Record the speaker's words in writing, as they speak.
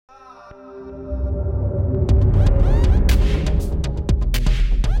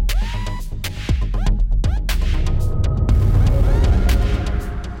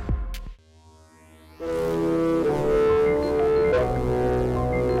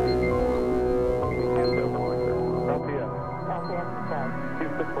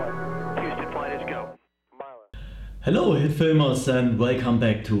Hello HitFilmers and welcome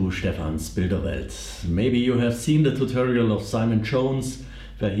back to Stefan's Bilderwelt. Maybe you have seen the tutorial of Simon Jones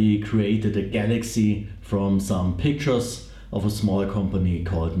where he created a galaxy from some pictures of a small company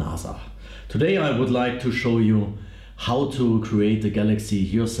called NASA. Today I would like to show you how to create a galaxy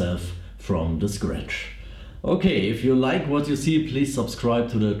yourself from the scratch. Okay, if you like what you see, please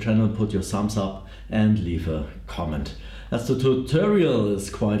subscribe to the channel, put your thumbs up and leave a comment. As the tutorial is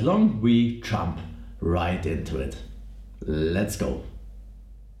quite long, we jump right into it. Let's go.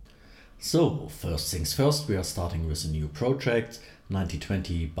 So first things first, we are starting with a new project,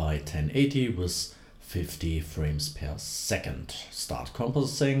 1920 by 1080 with 50 frames per second. Start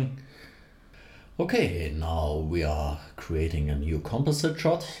compositing. Okay, now we are creating a new composite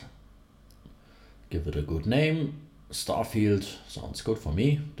shot. Give it a good name. Starfield sounds good for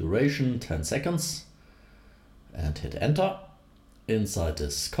me. Duration 10 seconds. And hit enter. Inside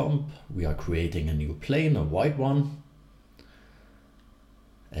this comp we are creating a new plane, a white one.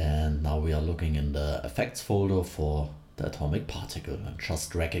 And now we are looking in the effects folder for the atomic particle and just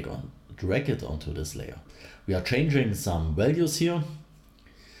drag it onto this layer. We are changing some values here.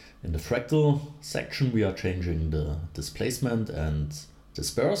 In the fractal section we are changing the displacement and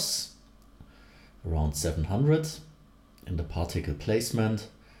disperse around 700. In the particle placement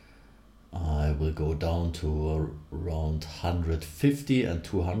I will go down to around 150 and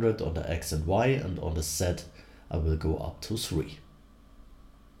 200 on the X and Y, and on the Z I will go up to 3.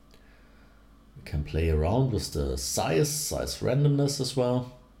 We can play around with the size randomness as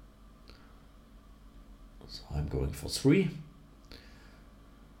well. So I'm going for 3.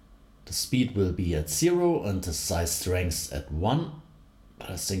 The speed will be at 0 and the size strength at 1.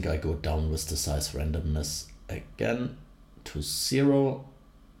 But I think I go down with the size randomness again to 0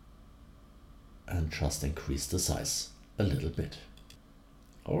 and just increase the size a little bit.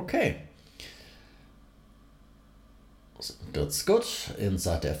 Okay. So that's good.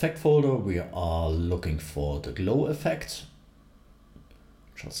 Inside the effect folder we are looking for the glow effect.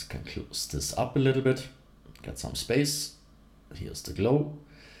 Just can close this up a little bit, get some space. Here's the glow.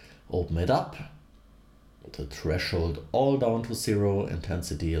 Open it up. The threshold all down to 0,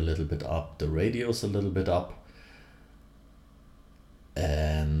 intensity a little bit up, the radius a little bit up.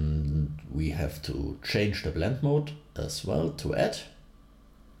 And we have to change the blend mode as well to add.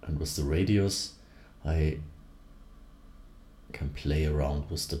 And with the radius I can play around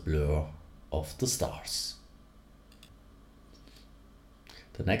with the blur of the stars.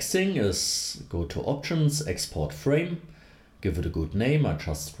 The next thing is go to options, export frame, give it a good name. I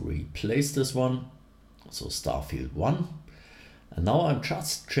just replace this one, so Starfield 1. And now I'm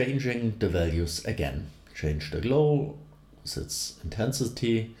just changing the values again. Change the glow with its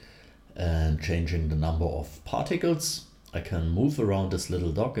intensity and changing the number of particles. I can move around this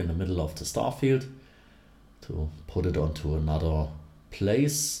little dog in the middle of the starfield to put it onto another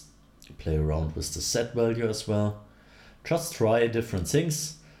place. Play around with the set value as well. Just try different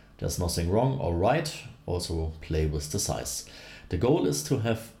things. There's nothing wrong or right. Also play with the size. The goal is to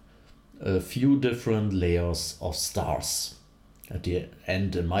have a few different layers of stars. At the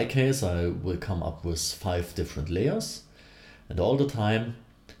end, in my case, I will come up with 5 different layers, and all the time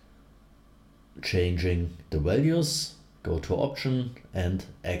changing the values. Go to option and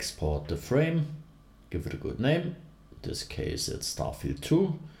export the frame. Give it a good name. In this case it's Starfield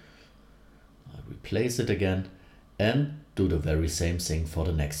 2. I replace it again and do the very same thing for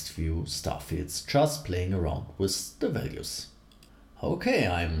the next few starfields, just playing around with the values. Okay,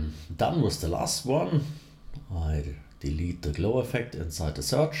 I'm done with the last one. I delete the glow effect inside the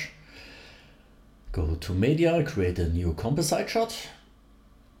search. Go to media, create a new composite shot.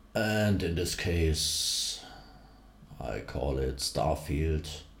 And in this case I call it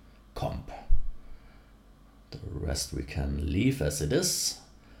Starfield Comp. The rest we can leave as it is.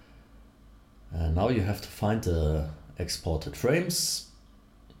 And now you have to find the exported frames.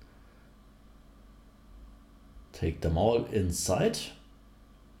 Take them all inside.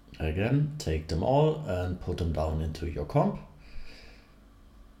 Again, take them all and put them down into your comp.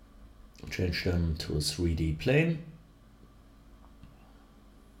 Change them to a 3D plane.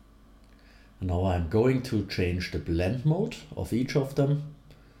 And now I'm going to change the blend mode of each of them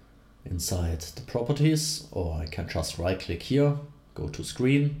inside the properties, or I can just right click here, go to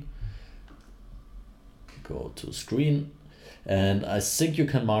screen, and I think you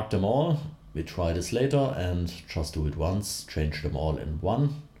can mark them all. We try this later and just do it once, change them all in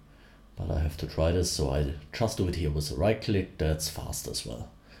one, but I have to try this, so I just do it here with a right click. That's fast as well.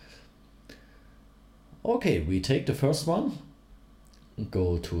 Okay, we take the first one,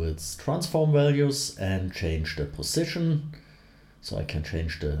 go to its transform values and change the position. So I can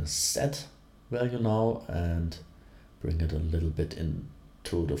change the set value now and Bring it a little bit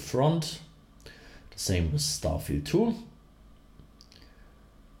into the front. The same with Starfield 2.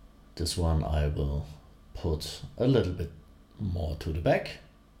 This one I will put a little bit more to the back.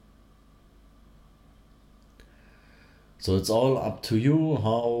 So it's all up to you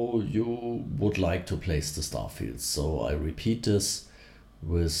how you would like to place the starfields. So I repeat this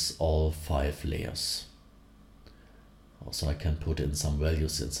with all 5 layers. Also I can put in some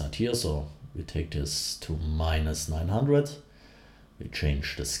values inside here. So we take this to -900. We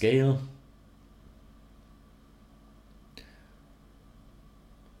change the scale.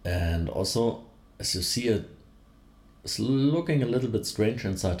 And also, as you see, it's looking a little bit strange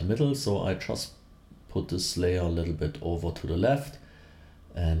inside the middle. So I just put this layer a little bit over to the left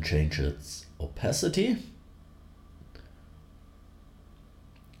and change its opacity.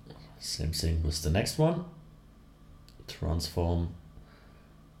 Same thing with the next one. Transform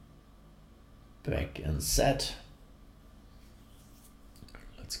back and set.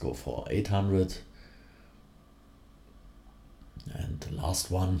 Let's go for 800. And the last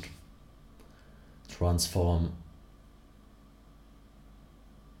one, transform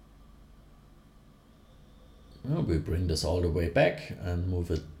we bring this all the way back and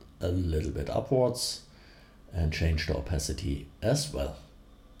move it a little bit upwards and change the opacity as well.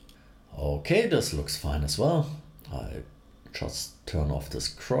 Okay, this looks fine as well. I just turn off this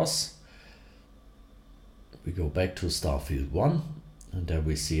cross. We go back to Starfield 1 and there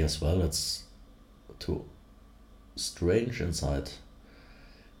we see as well it's too strange inside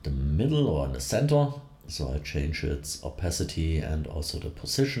the middle or in the center. So I change its opacity and also the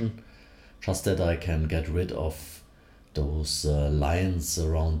position, just that I can get rid of those lines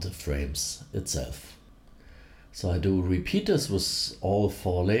around the frames itself. So I do repeat this with all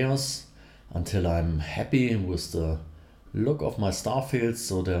 4 layers until I'm happy with the look of my starfields,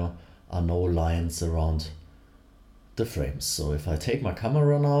 so there are no lines around the frames. So if I take my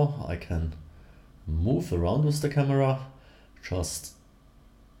camera now, I can move around with the camera, just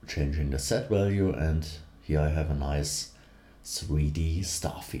changing the set value, and here I have a nice 3D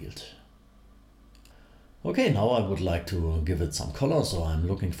starfield. Okay, now I would like to give it some color, so I'm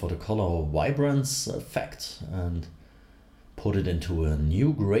looking for the color Vibrance effect and put it into a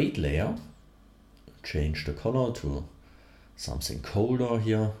new grade layer. Change the color to something colder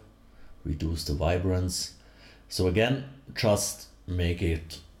here, reduce the vibrance. So again, just make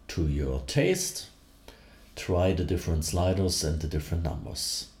it to your taste. Try the different sliders and the different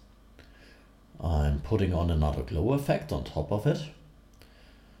numbers. I'm putting on another glow effect on top of it.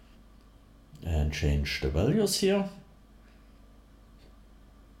 And change the values here.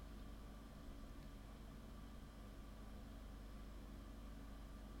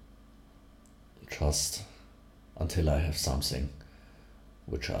 Just until I have something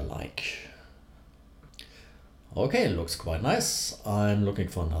which I like. Okay, looks quite nice. I'm looking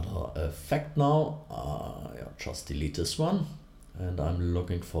for another effect now. Just delete this one. And I'm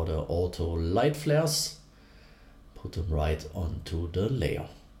looking for the auto light flares. Put them right onto the layer.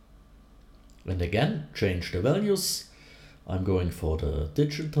 And again, change the values. I'm going for the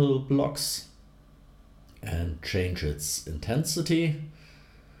digital blocks and change its intensity.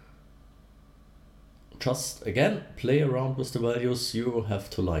 Just again, play around with the values. You have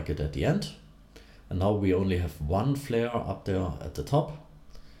to like it at the end. And now we only have 1 flare up there at the top.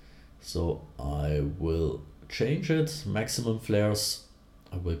 So I will change it. Maximum flares,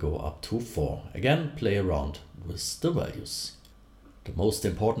 I will go up to 4. Again, play around with the values. The most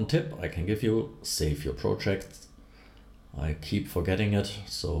important tip I can give you, save your project. I keep forgetting it,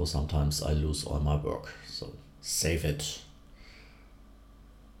 so sometimes I lose all my work. So save it.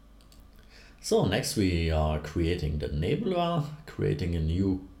 So next we are creating the nebula, creating a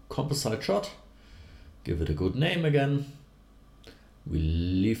new composite shot. Give it a good name again. We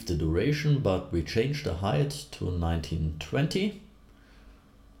leave the duration, but we change the height to 1920.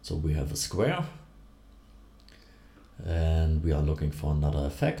 So we have a square. And we are looking for another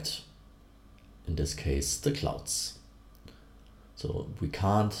effect, in this case the clouds. So we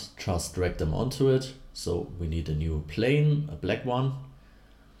can't just drag them onto it, so we need a new plane, a black one.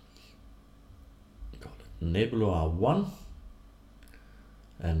 Call it Nebula 1.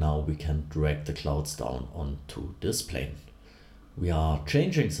 And now we can drag the clouds down onto this plane. We are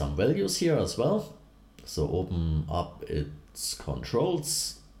changing some values here as well. So open up its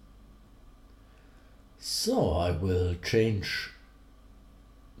controls. So I will change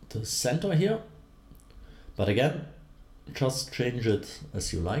the center here, but again, just change it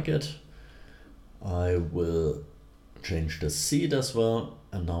as you like it. I will change the seed as well,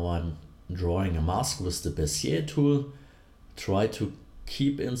 and now I'm drawing a mask with the Bezier tool. Try to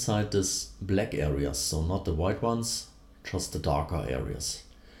keep inside this black areas, so not the white ones. just the darker areas.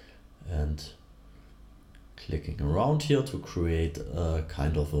 And clicking around here to create a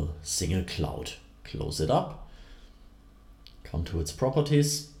kind of a single cloud. Close it up, come to its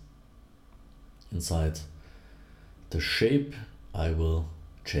properties. Inside the shape, I will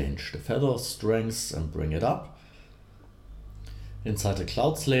change the feather strength and bring it up. Inside the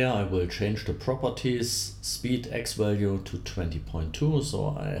clouds layer, I will change the properties speed X value to 20.2,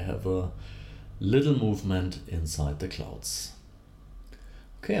 so I have a little movement inside the clouds.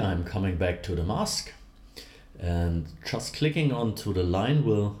 Okay, I'm coming back to the mask, and just clicking onto the line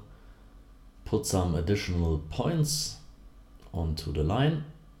will put some additional points onto the line.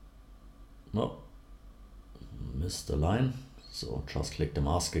 No, missed the line, so just click the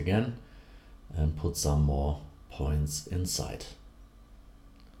mask again and put some more points inside.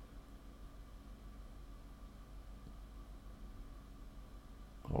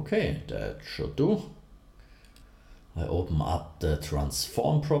 Okay, that should do. I open up the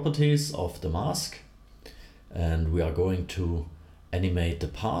transform properties of the mask, and we are going to animate the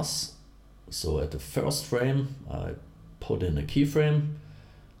pass. So at the first frame, I put in a keyframe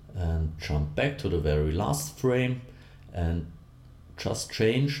and jump back to the very last frame and just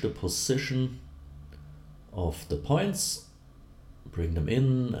change the position of the points, bring them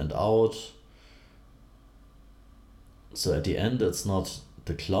in and out. So at the end, it's not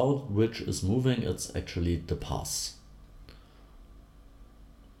the cloud which is moving, it's actually the pass.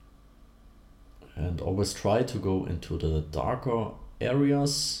 And always try to go into the darker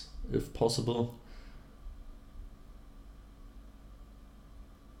areas if possible.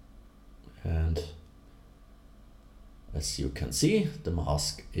 And as you can see, the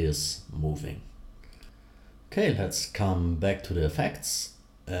mask is moving. Okay, let's come back to the effects,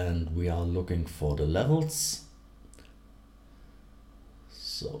 and we are looking for the levels.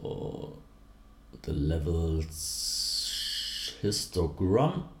 So the levels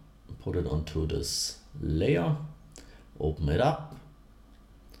histogram, put it onto this layer, open it up,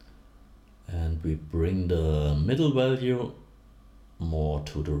 and we bring the middle value more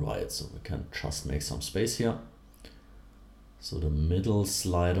to the right, so we can just make some space here. So the middle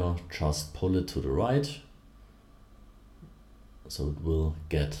slider, just pull it to the right, so it will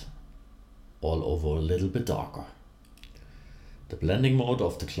get all over a little bit darker. The blending mode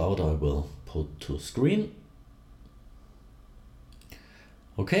of the cloud I will put to screen.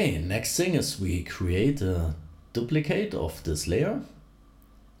 Okay, next thing is we create a duplicate of this layer.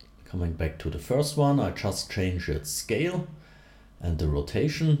 Coming back to the first one, I just change its scale and the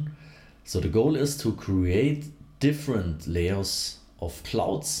rotation. So the goal is to create different layers of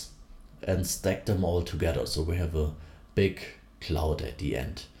clouds and stack them all together, so we have a big cloud at the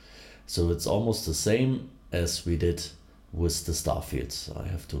end. So it's almost the same as we did with the star fields. I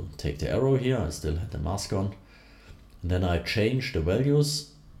have to take the arrow here, I still had the mask on. And then I change the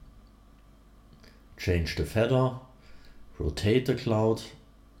values, change the feather, rotate the cloud,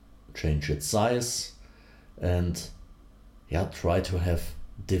 change its size, and yeah, try to have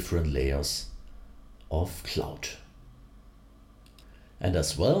different layers of cloud. And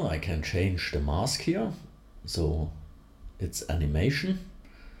as well, I can change the mask here, so its animation,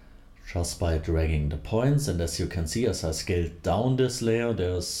 just by dragging the points. And as you can see, as I scale down this layer,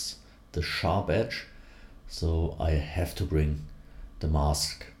 there's the sharp edge, so I have to bring the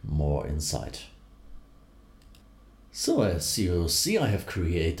mask more inside. So as you see, I have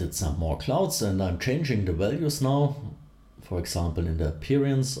created some more clouds, and I'm changing the values now. For example, in the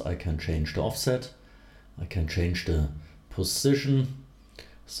appearance, I can change the offset, I can change the position,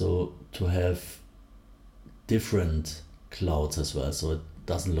 so to have different clouds as well, so it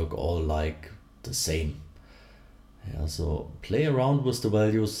doesn't look all like the same. Yeah, so play around with the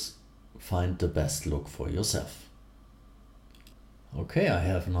values, find the best look for yourself. Okay, I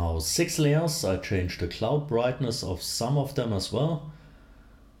have now 6 layers. I changed the cloud brightness of some of them as well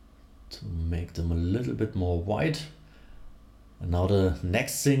to make them a little bit more white. And now the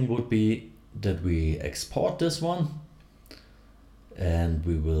next thing would be that we export this one, and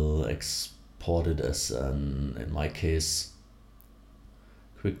we will export it as an, in my case,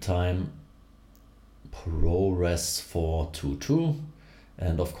 QuickTime ProRes 422,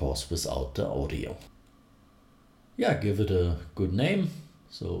 and of course without the audio. Yeah, give it a good name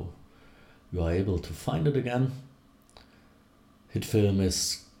so you are able to find it again. HitFilm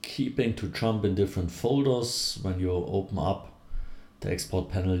is keeping to jump in different folders when you open up the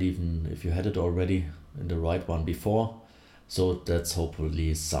export panel, even if you had it already in the right one before. So that's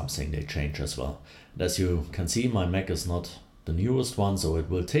hopefully something they change as well. And as you can see, my Mac is not the newest one, so it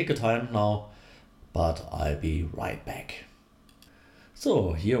will take a time now, but I'll be right back.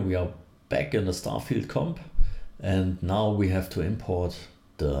 So here we are back in the Starfield comp, And now we have to import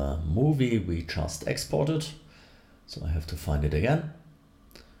the movie we just exported. So I have to find it again.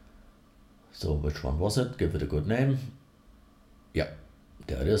 So which one was it? Give it a good name. Yeah,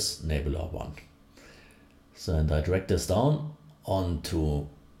 there it is, Nebula 1. So and I drag this down onto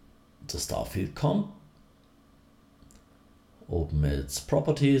the starfield comp, open its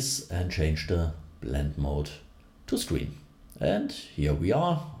properties and change the blend mode to screen. And here we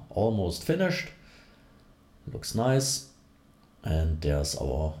are, almost finished. Looks nice. And there's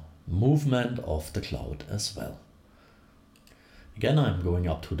our movement of the cloud as well. Again, I'm going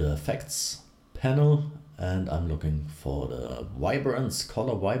up to the effects panel and I'm looking for the vibrance,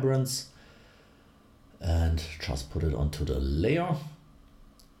 color vibrance, and just put it onto the layer.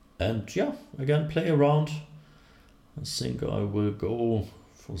 And yeah, again, play around. I think I will go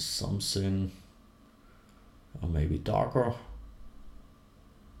for something maybe darker.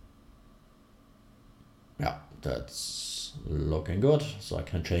 Yeah, that's looking good. So I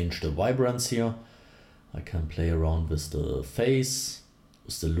can change the vibrance here. I can play around with the phase,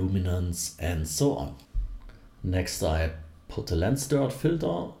 with the luminance and so on. Next I put the lens dirt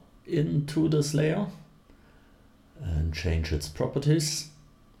filter into this layer and change its properties,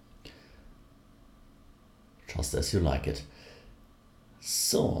 just as you like it.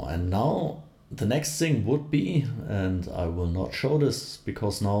 So, and now the next thing would be, and I will not show this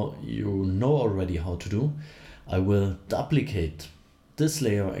because now you know already how to do, I will duplicate this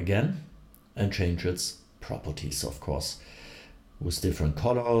layer again and change its properties, of course, with different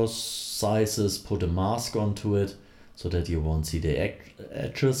colors, sizes, put a mask onto it so that you won't see the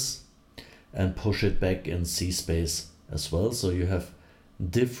edges, and push it back in C-space as well, so you have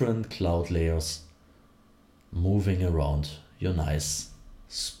different cloud layers moving around your nice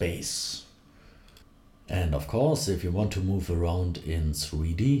space. And of course, if you want to move around in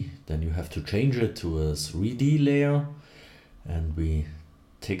 3D, then you have to change it to a 3D layer. And we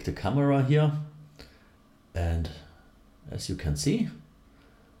take the camera here, and as you can see,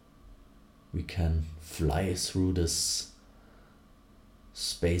 we can fly through this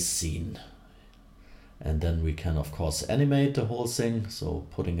space scene. And then we can of course animate the whole thing, so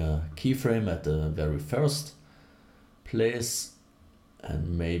putting a keyframe at the very first place,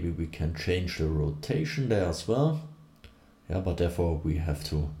 and maybe we can change the rotation there as well. Yeah, but therefore we have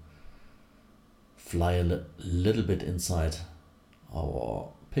to fly a little bit inside our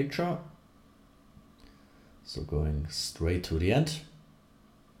picture. So going straight to the end,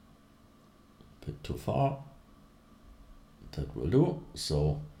 a bit too far, that will do.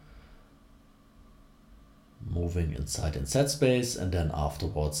 So moving inside space, and then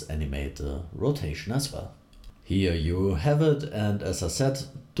afterwards animate the rotation as well. Here you have it, and as I said,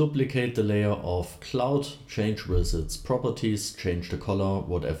 duplicate the layer of cloud, change with its properties, change the color,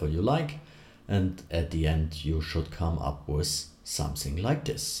 whatever you like, and at the end you should come up with something like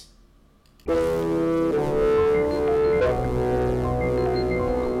this.